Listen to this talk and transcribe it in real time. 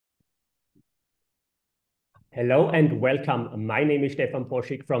Hello and welcome. My name is Stefan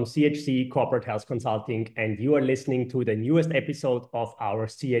Poschik from CHC Corporate Health Consulting, and you are listening to the newest episode of our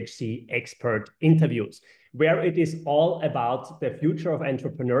CHC expert interviews, where it is all about the future of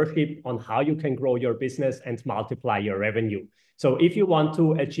entrepreneurship, on how you can grow your business and multiply your revenue. So if you want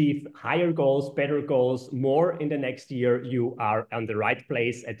to achieve higher goals, better goals, more in the next year, you are on the right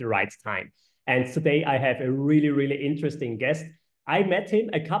place at the right time. And today I have a really interesting guest. I met him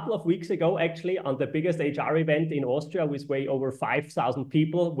a couple of weeks ago, actually, on the biggest HR event in Austria with way over 5,000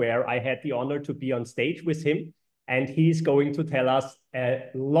 people, where I had the honor to be on stage with him. And he's going to tell us a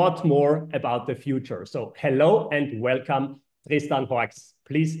lot more about the future. So hello and welcome, Tristan Horx.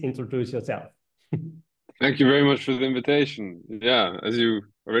 Please introduce yourself. Thank you very much for the invitation. Yeah, as you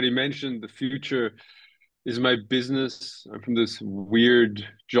already mentioned, the future is my business. I'm from this weird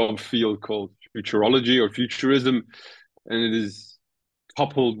job field called futurology or futurism, and it is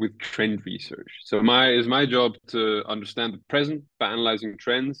coupled with trend research. So my job to understand the present by analyzing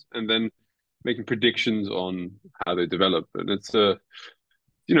trends and then making predictions on how they develop. And it's a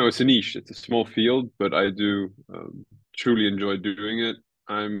niche. It's a small field, but I do truly enjoy doing it.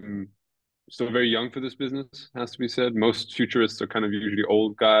 I'm still very young for this business, has to be said. Most futurists are kind of usually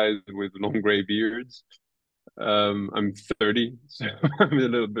old guys with long gray beards. I'm 30, so I'm a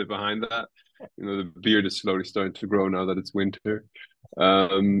little bit behind that. The beard is slowly starting to grow now that it's winter.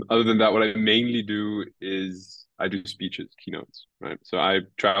 Other than that, what I mainly do is I do speeches, keynotes, right? So I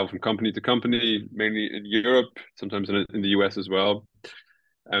travel from company to company, mainly in Europe, sometimes in the US as well,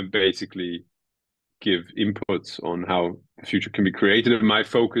 and basically give inputs on how the future can be created. And my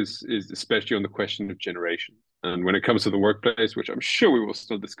focus is especially on the question of generation. And when it comes to the workplace, which I'm sure we will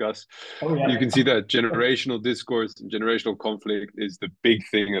still discuss, you can see that generational discourse and generational conflict is the big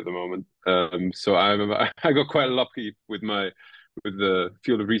thing at the moment. So I got quite lucky with the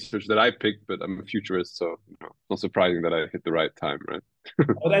field of research that I picked, but I'm a futurist, so it's not surprising that I hit the right time, right?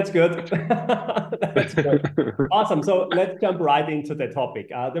 Oh, that's good. That's good. Awesome. So let's jump right into the topic.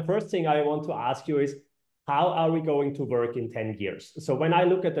 The first thing I want to ask you is, how are we going to work in 10 years? So when I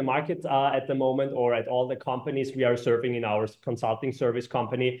look at the market at the moment, or at all the companies we are serving in our consulting service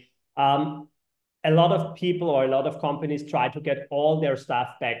company, a lot of people or a lot of companies try to get all their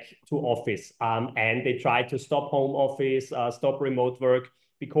staff back to office, and they try to stop home office, stop remote work,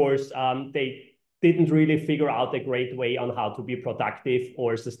 because they didn't really figure out a great way on how to be productive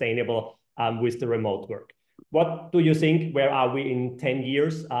or sustainable with the remote work. What do you think? Where are we in 10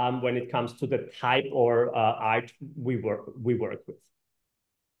 years when it comes to the type or art we work with?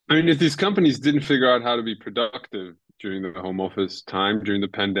 I mean, if these companies didn't figure out how to be productive during the home office time, during the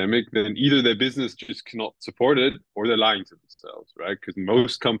pandemic, then either their business just cannot support it or they're lying to themselves, right? Because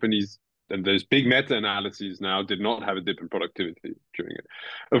most companies, and there's big meta-analyses now, did not have a dip in productivity during it.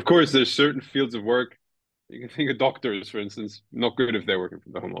 Of course, there's certain fields of work. You can think of doctors, for instance, not good if they're working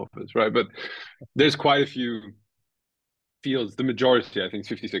from the home office, right? But there's quite a few fields, the majority, I think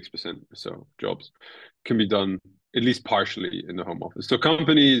 56% or so jobs can be done at least partially in the home office. So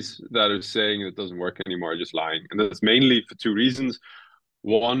companies that are saying it doesn't work anymore are just lying. And that's mainly for two reasons.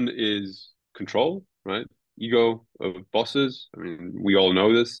 One is control, right? Ego of bosses. I mean, we all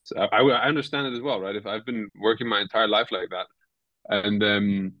know this. I understand it as well, right? If I've been working my entire life like that, and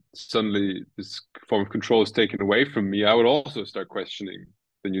then suddenly this form of control is taken away from me, I would also start questioning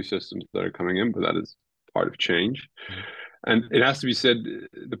the new systems that are coming in, but that is part of change. And it has to be said,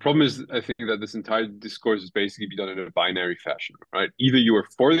 the problem is, I think, that this entire discourse is basically be done in a binary fashion, right? Either you are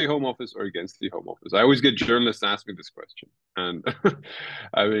for the home office or against the home office. I always get journalists ask me this question. And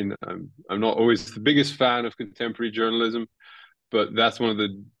I mean, I'm not always the biggest fan of contemporary journalism, but that's one of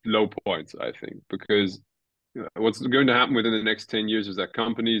the low points, I think, because what's going to happen within the next 10 years is that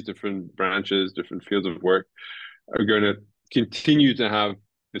companies, different branches, different fields of work are going to continue to have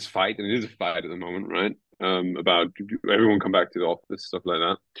this fight, and it is a fight at the moment, right? About everyone come back to the office, stuff like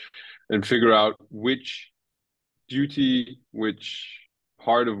that, and figure out which duty, which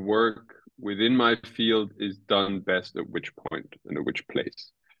part of work within my field is done best at which point and at which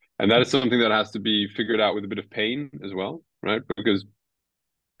place. And that is something that has to be figured out with a bit of pain as well, right? Because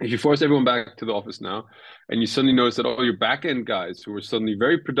if you force everyone back to the office now, and you suddenly notice that all your back end guys who were suddenly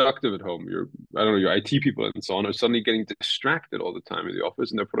very productive at home, your IT people and so on, are suddenly getting distracted all the time in the office,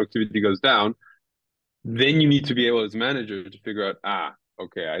 and their productivity goes down, then you need to be able as a manager to figure out,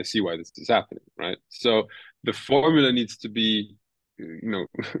 okay, I see why this is happening, right? So the formula needs to be,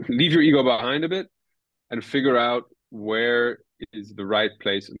 leave your ego behind a bit and figure out where is the right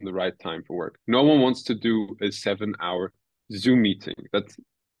place and the right time for work. No one wants to do a 7-hour Zoom meeting. That's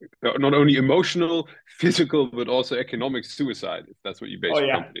not only emotional, physical, but also economic suicide, if that's what you base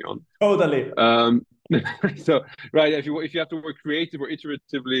your company on. Totally. So, right, if you have to work creative or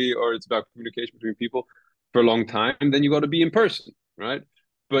iteratively, or it's about communication between people for a long time, then you got to be in person, right?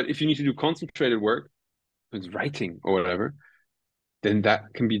 But if you need to do concentrated work, it's writing or whatever, then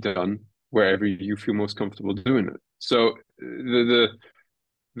that can be done wherever you feel most comfortable doing it. So the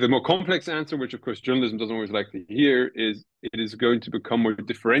more complex answer, which of course journalism doesn't always like to hear, is it is going to become more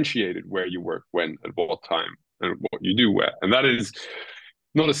differentiated where you work, when, at what time, and what you do where. And that is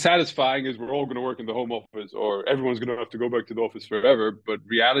not as satisfying as we're all going to work in the home office or everyone's going to have to go back to the office forever. But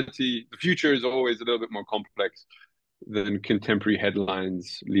reality, the future is always a little bit more complex than contemporary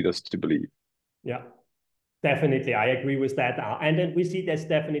headlines lead us to believe. Yeah. Definitely, I agree with that, and then we see that's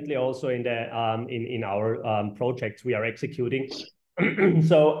definitely also in the in our projects we are executing.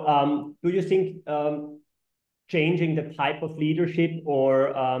 So, do you think changing the type of leadership,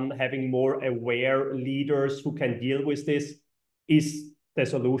 or having more aware leaders who can deal with this, is the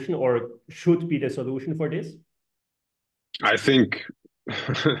solution, or should be the solution for this? I think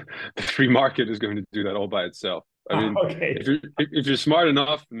the free market is going to do that all by itself. I mean, Okay. if you're smart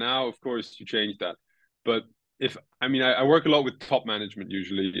enough now, of course you change that. But if I mean, I work a lot with top management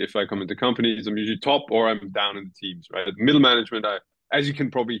usually. If I come into companies, I'm usually top or I'm down in the teams, right? Middle management, as you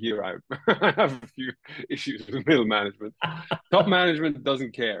can probably hear, I have a few issues with middle management. Top management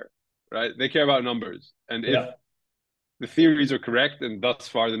doesn't care, right? They care about numbers. And if Yeah. the theories are correct, and thus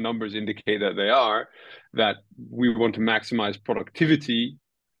far the numbers indicate that they are, that we want to maximize productivity,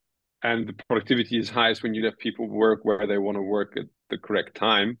 and the productivity is highest when you let people work where they want to work at the correct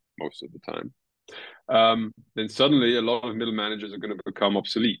time, most of the time, then suddenly a lot of middle managers are going to become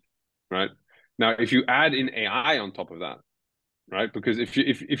obsolete, right? Now, if you add in AI on top of that, right? Because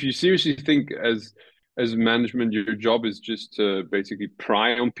if you seriously think as management, your job is just to basically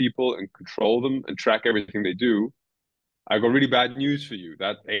pry on people and control them and track everything they do, I got really bad news for you.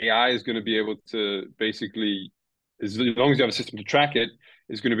 That AI is going to be able to basically, as long as you have a system to track it,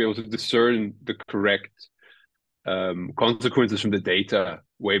 is going to be able to discern the correct consequences from the data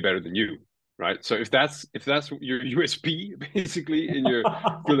way better than you, right? So if that's your USP basically in your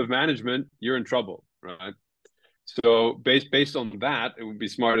field of management, you're in trouble, right? So based on that, it would be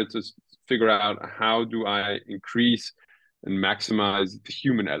smarter to figure out, how do I increase and maximize the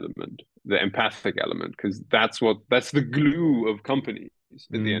human element, the empathic element, because that's the glue of companies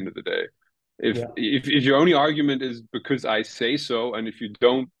at the end of the day. If, Yeah. if your only argument is because I say so, and if you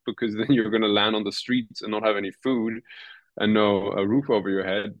don't, because then you're going to land on the streets and not have any food and no a roof over your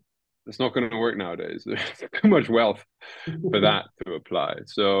head, it's not going to work nowadays. There's too much wealth for that to apply.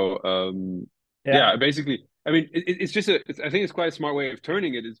 So Yeah. yeah, basically, I mean, it's just I think it's quite a smart way of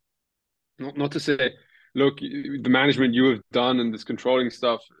turning it. Is not to say, look, the management you have done and this controlling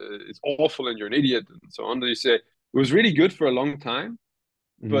stuff is awful and you're an idiot and so on. You say it was really good for a long time,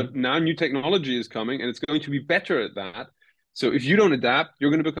 but now new technology is coming and it's going to be better at that. So if you don't adapt,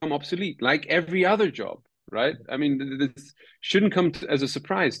 you're going to become obsolete, like every other job, right? I mean, this shouldn't come as a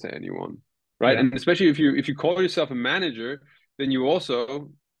surprise to anyone, right? Yeah. And especially if you call yourself a manager, then you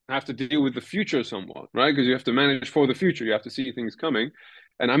also have to deal with the future somewhat, right? Because you have to manage for the future. You have to see things coming.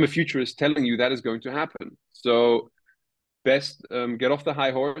 And I'm a futurist telling you that is going to happen. So best get off the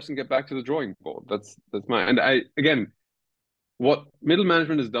high horse and get back to the drawing board. That's my, and I again, what middle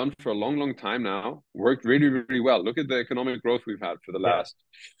management has done for a long, long time now worked really, really well. Look at the economic growth we've had for the Yeah. last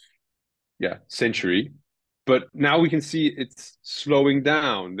century. But now we can see it's slowing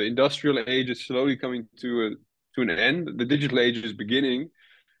down. The industrial age is slowly coming to an end. The digital age is beginning.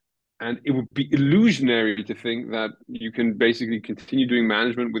 And it would be illusionary to think that you can basically continue doing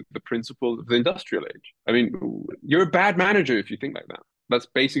management with the principles of the industrial age. I mean, you're a bad manager if you think like that. That's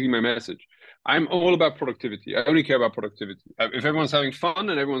basically my message. I'm all about productivity. I only care about productivity. If everyone's having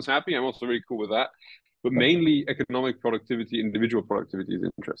fun and everyone's happy, I'm also really cool with that. But mainly economic productivity, individual productivity is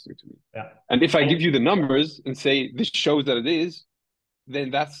interesting to me. Yeah. And if I give you the numbers and say this shows that it is,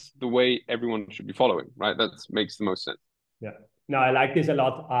 then that's the way everyone should be following, right? That makes the most sense. Yeah. No, I like this a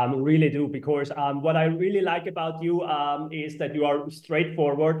lot. Really do, because what I really like about you is that you are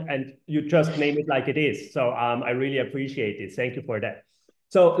straightforward and you just name it like it is. So I really appreciate it. Thank you for that.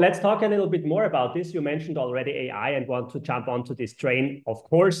 So let's talk a little bit more about this. You mentioned already AI and want to jump onto this train, of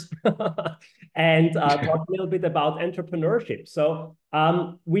course, and talk a little bit about entrepreneurship. So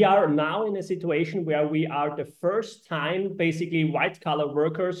we are now in a situation where we are the first time, basically white collar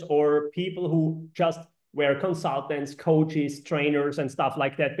workers or people who just where consultants, coaches, trainers, and stuff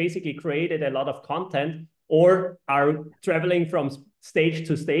like that basically created a lot of content or are traveling from stage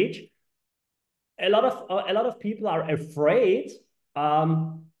to stage. A lot of people are afraid.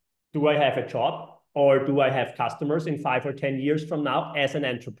 Do I have a job or do I have customers in 5 or 10 years from now as an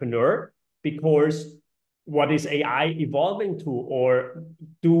entrepreneur? because what is AI evolving to? Or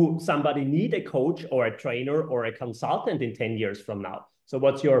do somebody need a coach or a trainer or a consultant in 10 years from now? So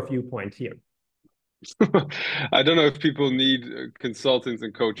what's your viewpoint here? I don't know if people need consultants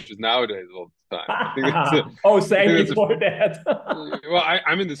and coaches nowadays all the time. I think that's a, Oh, I thank think you that's a, for that. well,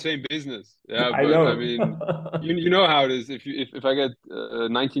 I'm in the same business, yeah, I but I know. mean, you know how it is. If I get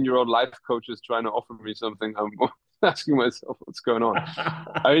 19-year-old life coaches trying to offer me something, I'm asking myself what's going on.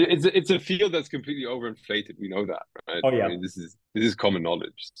 I mean, it's a field that's completely overinflated. We know that, right? Oh I yeah. mean, this is common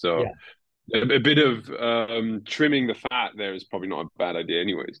knowledge. So Yeah. a bit of trimming the fat there is probably not a bad idea,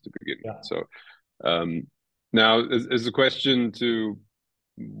 anyways, to begin with. Yeah. So um, now, as a question to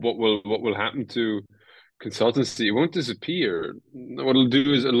what will happen to consultancy, it won't disappear. What it'll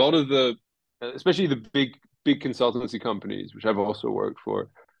do is a lot of the, especially the big consultancy companies, which I've also worked for,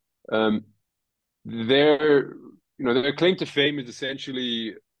 um, their their claim to fame is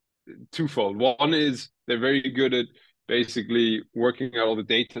essentially twofold. One is they're very good at basically working out all the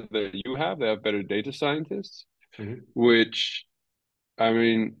data that you have. They have better data scientists, which, I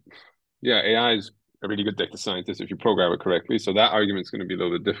mean, yeah, AI is a really good data scientist if you program it correctly. So that argument is going to be a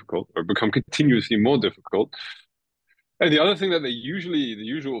little bit difficult or become continuously more difficult. And the other thing that the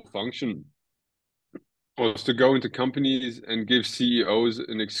usual function was to go into companies and give CEOs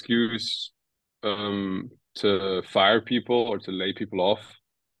an excuse to fire people or to lay people off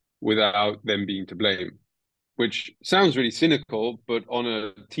without them being to blame, which sounds really cynical, but on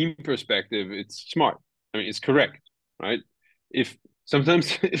a team perspective, it's smart. I mean, it's correct, right? If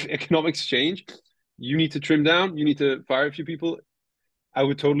sometimes if economics change, you need to trim down, you need to fire a few people. I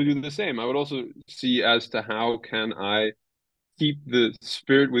would totally do the same. I would also see as to how can I keep the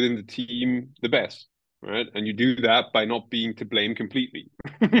spirit within the team the best, right? And you do that by not being to blame completely,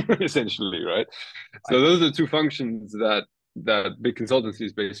 essentially, right? So Right. those are the two functions that big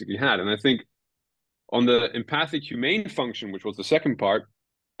consultancies basically had. And I think on the empathic humane function, which was the second part,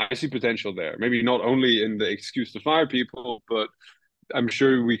 I see potential there. Maybe not only in the excuse to fire people, but I'm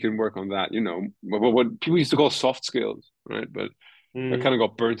sure we can work on that. What people used to call soft skills, right? But I kind of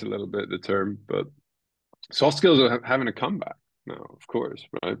got burnt a little bit, the term. But soft skills are having a comeback now, of course,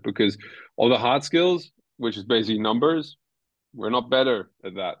 right? Because all the hard skills, which is basically numbers, we're not better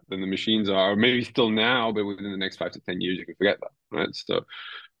at that than the machines are, or maybe still now, but within the next 5 to 10 years, you can forget that, right? So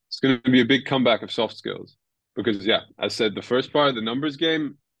it's going to be a big comeback of soft skills because, yeah, as I said, the first part, the numbers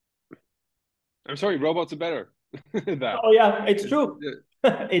game, I'm sorry, robots are better at that. Oh yeah, it's true.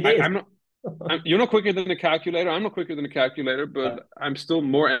 It is. I'm not. You're not quicker than a calculator. I'm not quicker than a calculator, but I'm still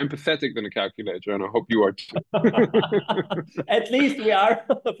more empathetic than a calculator, and I hope you are too. At least we are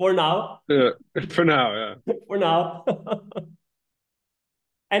for now. Yeah, for now, yeah. For now.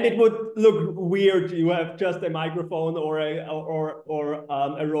 And it would look weird. You have just a microphone or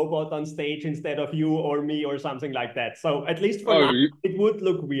a robot on stage instead of you or me or something like that. So at least for Oh, now, it would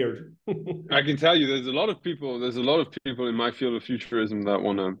look weird. I can tell you, there's a lot of people. There's a lot of people in my field of futurism that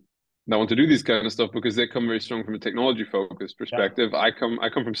want to do this kind of stuff because they come very strong from a technology focused Yeah. perspective. I come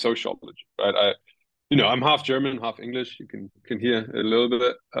from sociology, right? I'm half German, half English. You can hear a little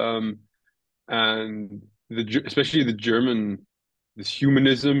bit, and especially the German, this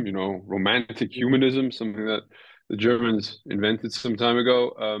humanism, romantic humanism, something that the Germans invented some time ago.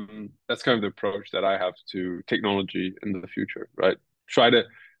 That's kind of the approach that I have to technology in the future, right?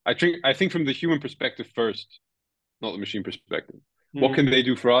 I think from the human perspective first, not the machine perspective. What can they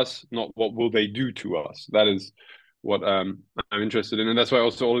do for us? Not what will they do to us? That is what I'm interested in, and that's why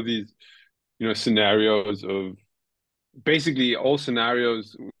also all of these, scenarios of basically all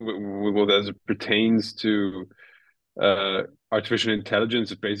scenarios as it pertains to artificial intelligence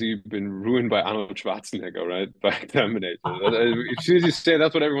have basically been ruined by Arnold Schwarzenegger, right? By Terminator. As soon as you say,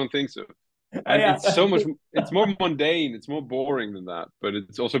 that's what everyone thinks of. Oh And yeah, it's more mundane, it's more boring than that, but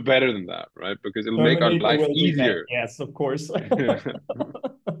it's also better than that, right? Because it'll make our Terminator life will be back. easier. Yes, of course.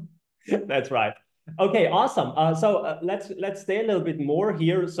 That's right. Okay, awesome. So let's stay a little bit more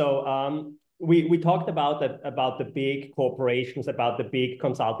here. So we talked about the big corporations, about the big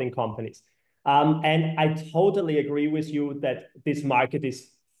consulting companies, and I totally agree with you that this market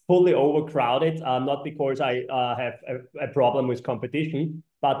is fully overcrowded. Not because I have a problem with competition,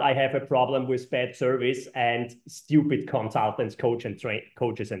 but I have a problem with bad service and stupid consultants,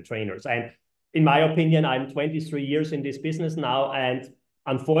 coaches and trainers. And in my opinion, I'm 23 years in this business now, and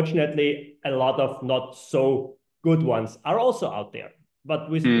unfortunately, a lot of not so good ones are also out there, but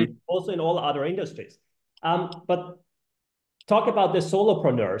with it also in all other industries. But talk about the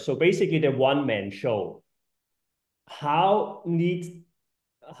solopreneur. So basically the one-man show. How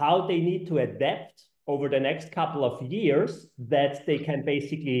they need to adapt over the next couple of years that they can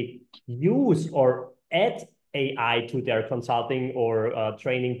basically use or add AI to their consulting or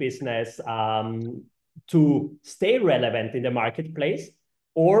training business to stay relevant in the marketplace,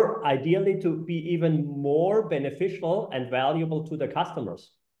 or ideally to be even more beneficial and valuable to the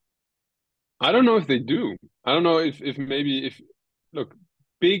customers? I don't know if they do. I don't know if maybe if look,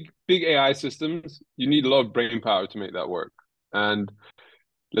 big AI systems, you need a lot of brain power to make that work. And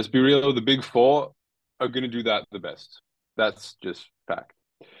let's be real, the big four are going to do that the best. That's just fact.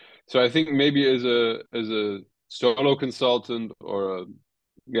 So I think maybe as a solo consultant or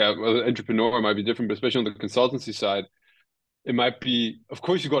well, an entrepreneur might be different, but especially on the consultancy side, it might be, of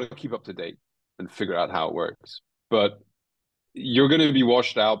course, you've got to keep up to date and figure out how it works. But you're going to be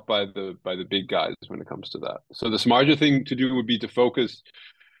washed out by the big guys when it comes to that. So the smarter thing to do would be to focus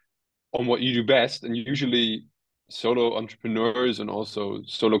on what you do best. And usually solo entrepreneurs and also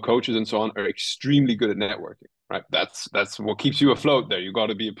solo coaches and so on are extremely good at networking, right? That's what keeps you afloat there. You got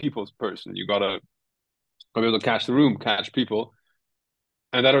to be a people's person. You got to be able to catch the room, catch people.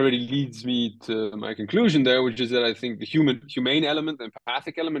 And that already leads me to my conclusion there, which is that I think the humane element, the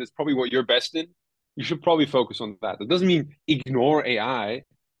empathic element is probably what you're best in. You should probably focus on that. That doesn't mean ignore AI,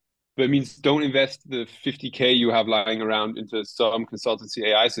 but it means don't invest the 50K you have lying around into some consultancy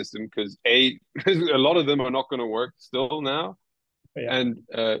AI system because A, a lot of them are not going to work still now. Yeah. And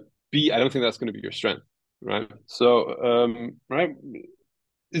B, I don't think that's going to be your strength, right? So, right,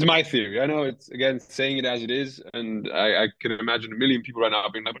 it's my theory. I know it's, again, saying it as it is, and I can imagine a million people right now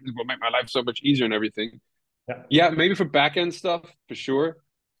being like, this will make my life so much easier and everything. Yeah, maybe for back-end stuff, for sure.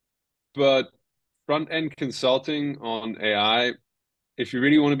 But front-end consulting on AI, if you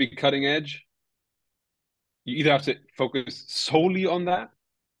really want to be cutting edge, you either have to focus solely on that,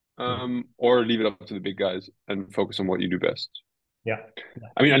 or leave it up to the big guys and focus on what you do best. Yeah.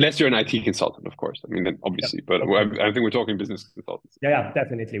 I mean, unless you're an IT consultant, of course. I mean, then obviously, but I think we're talking business consultants. Yeah,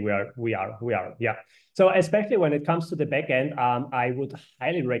 definitely. We are. Yeah. So especially when it comes to the back end, I would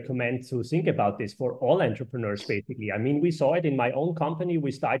highly recommend to think about this for all entrepreneurs, basically. I mean, we saw it in my own company.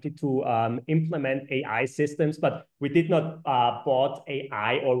 We started to implement AI systems, but we did not bought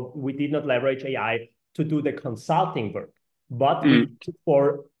AI or we did not leverage AI to do the consulting work. But we did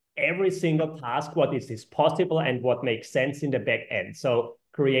for every single task, what is possible and what makes sense in the back end. So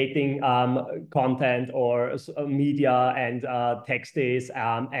creating content or media and texts,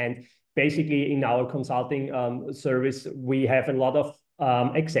 and basically in our consulting service, we have a lot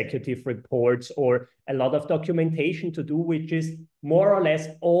of executive reports or a lot of documentation to do, which is more or less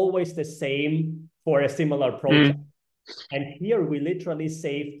always the same for a similar project. And here we literally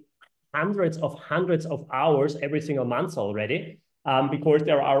save hundreds of hours every single month already. Because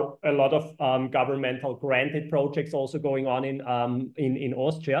there are a lot of governmental granted projects also going on in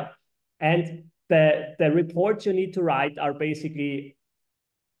Austria. And the reports you need to write are basically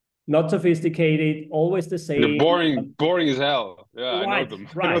not sophisticated, always the same. They're boring as hell. Yeah, right, I know them.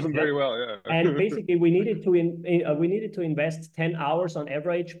 Right, I know them very well. Yeah. And basically, we needed to invest 10 hours on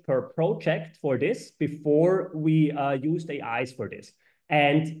average per project for this before we used AIs for this.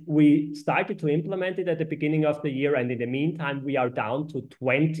 And we started to implement it at the beginning of the year. And in the meantime, we are down to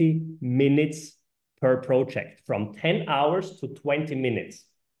 20 minutes per project, from 10 hours to 20 minutes.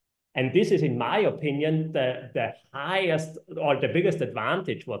 And this is, in my opinion, the highest or the biggest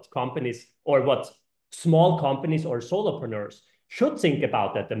advantage what companies or what small companies or solopreneurs should think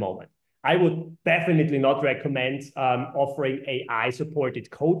about at the moment. I would definitely not recommend offering AI-supported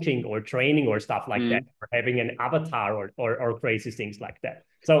coaching or training or stuff like that, or having an avatar or crazy things like that.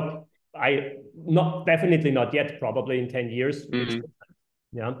 So definitely not yet, probably in 10 years.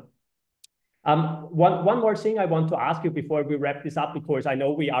 Yeah. One more thing I want to ask you before we wrap this up, because I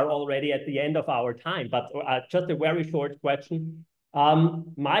know we are already at the end of our time, but just a very short question.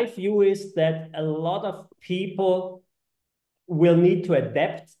 My view is that a lot of people will need to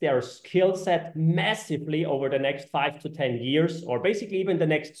adapt their skill set massively over the next 5 to 10 years, or basically even the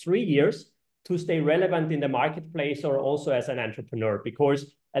next 3 years, to stay relevant in the marketplace or also as an entrepreneur,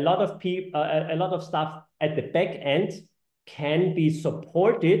 because a lot of stuff at the back end can be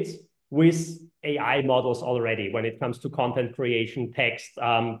supported with AI models already when it comes to content creation, text,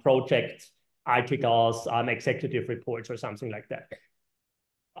 project articles, executive reports, or something like that.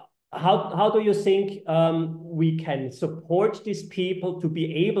 How do you think we can support these people to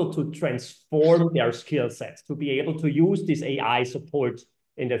be able to transform their skill sets, to be able to use this AI support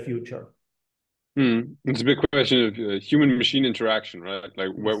in the future? It's a big question of human-machine interaction, right? Like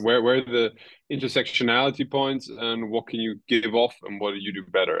where are the intersectionality points, and what can you give off, and what do you do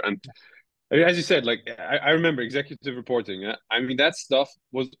better? And I mean, as you said, like I remember executive reporting. I mean, that stuff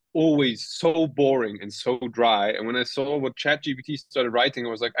was always so boring and so dry. And when I saw what ChatGPT started writing, I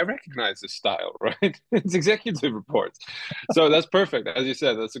was like, I recognize this style, right? It's executive reports. So that's perfect. As you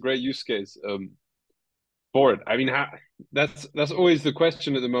said, that's a great use case for it. I mean, that's always the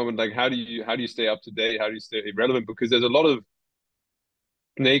question at the moment. Like, how do you stay up to date? How do you stay relevant? Because there's a lot of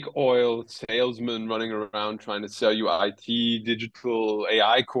snake oil salesmen running around trying to sell you IT, digital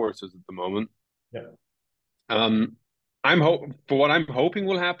AI courses at the moment. Yeah. Um, for what I'm hoping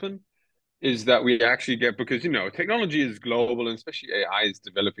will happen is that we actually get, because technology is global and especially AI is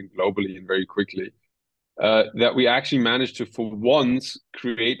developing globally and very quickly. That we actually manage to, for once,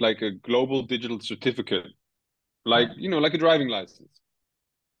 create like a global digital certificate, like like a driving license,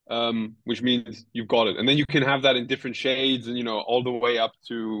 which means you've got it, and then you can have that in different shades, and all the way up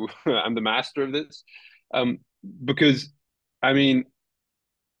to I'm the master of this, because I mean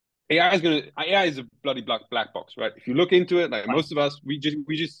AI is a bloody black box, right? If you look into it, like most of us, we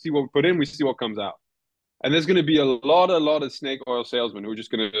just see what we put in, we see what comes out. And there's going to be a lot of snake oil salesmen who are just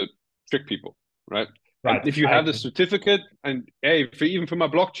going to trick people, right? And Right. if you have the certificate, and hey, even for my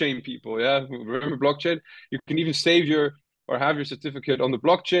blockchain people, yeah, remember blockchain? You can even save or have your certificate on the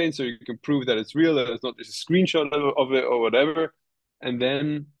blockchain, so you can prove that it's real, that it's not just a screenshot of it or whatever. And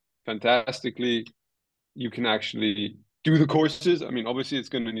then, fantastically, you can actually do the courses. I mean, obviously, it's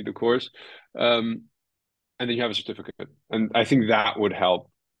going to need a course, and then you have a certificate. And I think that would help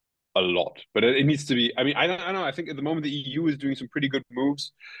a lot, but it needs to be. I mean, I don't know. I think at the moment the EU is doing some pretty good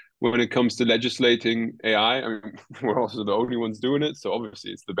moves when it comes to legislating AI. I mean, we're also the only ones doing it, so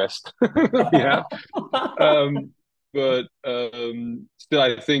obviously it's the best we have. But still,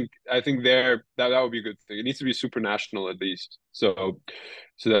 I think that would be a good thing. It needs to be supranational at least, so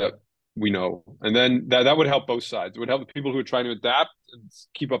that we know, and then that would help both sides. It would help the people who are trying to adapt and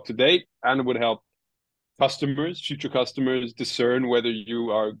keep up to date, and it would help future customers discern whether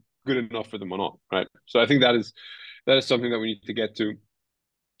you are good enough for them or not, right? So I think that is something that we need to get to.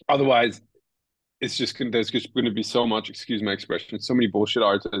 Otherwise, there's just going to be so much, excuse my expression, so many bullshit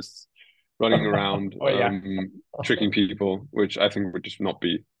artists running around Oh yeah. tricking people, which I think would just not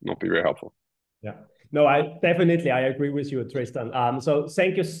be very helpful. Yeah. No, I agree with you, Tristan. So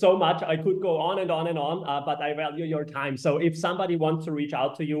thank you so much. I could go on and on and on, but I value your time. So if somebody wants to reach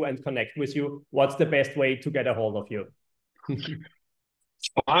out to you and connect with you, what's the best way to get a hold of you?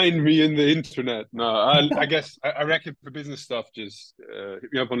 Find me in the internet. No, I guess I reckon for business stuff, just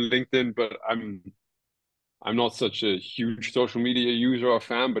hit me up on LinkedIn. But I'm not such a huge social media user or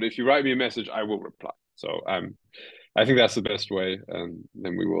fan. But if you write me a message, I will reply. So I think that's the best way, and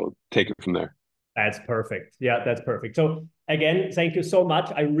then we will take it from there. That's perfect. Yeah, that's perfect. So again, thank you so much.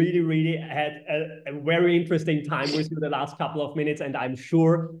 I really, really had a very interesting time with you the last couple of minutes, and I'm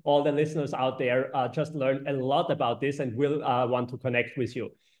sure all the listeners out there just learned a lot about this and will want to connect with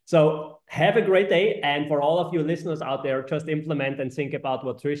you. So have a great day. And for all of you listeners out there, just implement and think about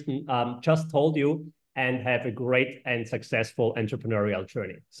what Tristan just told you, and have a great and successful entrepreneurial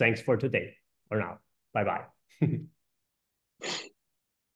journey. Thanks for today. For now. Bye-bye.